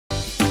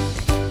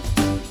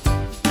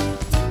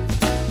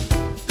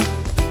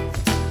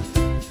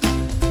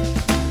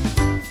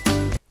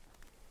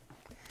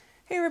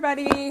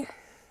everybody.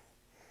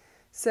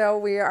 So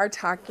we are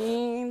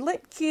talking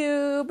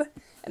LitCube,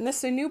 and this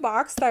is a new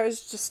box that I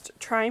was just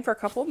trying for a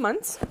couple of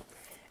months,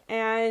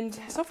 and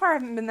so far I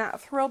haven't been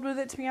that thrilled with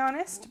it, to be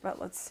honest, but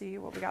let's see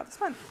what we got this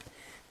month.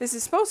 This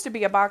is supposed to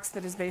be a box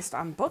that is based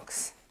on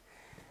books,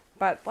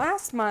 but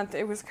last month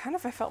it was kind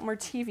of, I felt more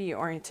TV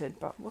oriented,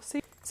 but we'll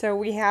see. So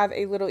we have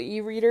a little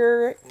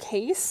e-reader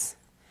case,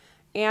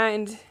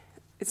 and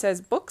it says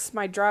books,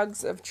 my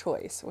drugs of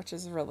choice, which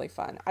is really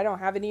fun. I don't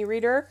have an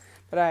e-reader,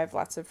 but I have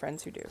lots of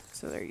friends who do.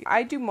 So there you go.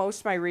 I do most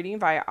of my reading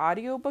via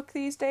audiobook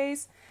these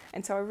days,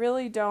 and so I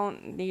really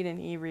don't need an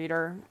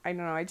e-reader. I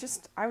don't know,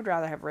 I would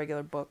rather have a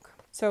regular book.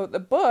 So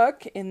the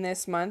book in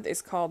this month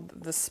is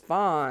called The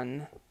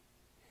Spawn.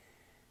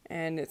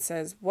 And it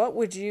says, what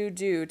would you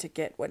do to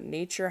get what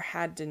nature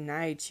had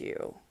denied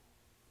you?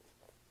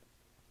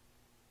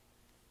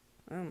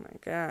 Oh my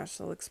gosh,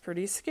 that looks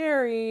pretty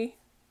scary.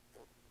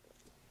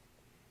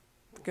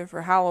 Good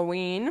for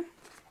Halloween.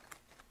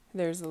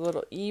 There's a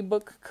little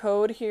ebook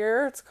code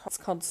here. It's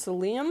called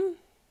Selim.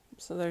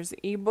 So there's the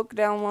ebook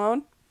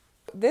download.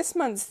 This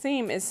month's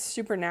theme is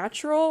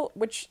Supernatural,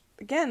 which,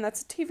 again,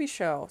 that's a TV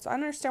show. So I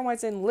don't understand why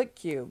it's in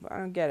LitCube. I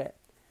don't get it.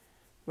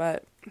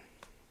 But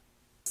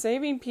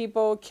saving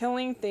people,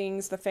 killing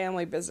things, the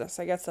family business.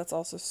 I guess that's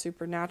also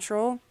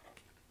supernatural.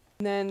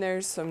 And then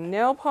there's some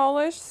nail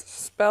polish,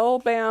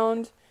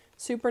 Spellbound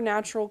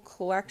Supernatural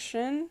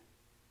Collection.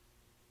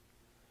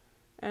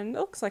 And it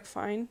looks like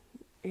fine,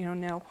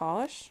 nail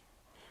polish.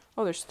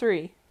 Oh, there's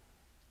 3.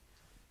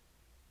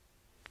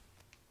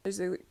 There's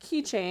a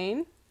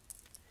keychain.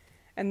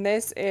 And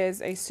this is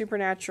a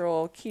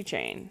supernatural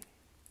keychain.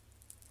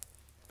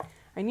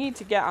 I need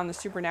to get on the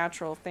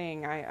supernatural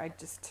thing. I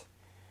just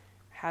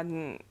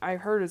hadn't, I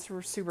heard it's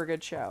a super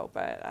good show,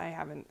 but I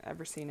haven't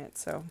ever seen it,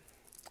 so.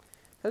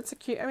 That's a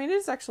cute, it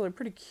is actually a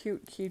pretty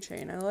cute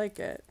keychain. I like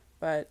it,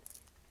 but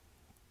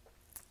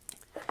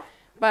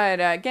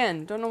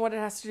again, don't know what it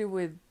has to do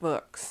with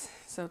books.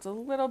 So it's a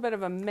little bit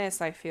of a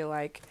miss, I feel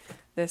like,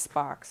 this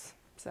box.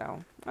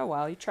 So, oh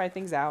well, you try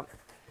things out.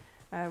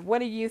 What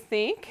do you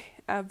think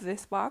of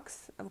this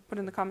box? I'll put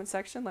it in the comment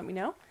section. Let me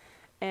know.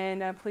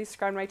 And please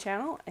subscribe to my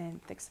channel.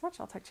 And thanks so much.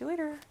 I'll talk to you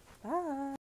later. Bye.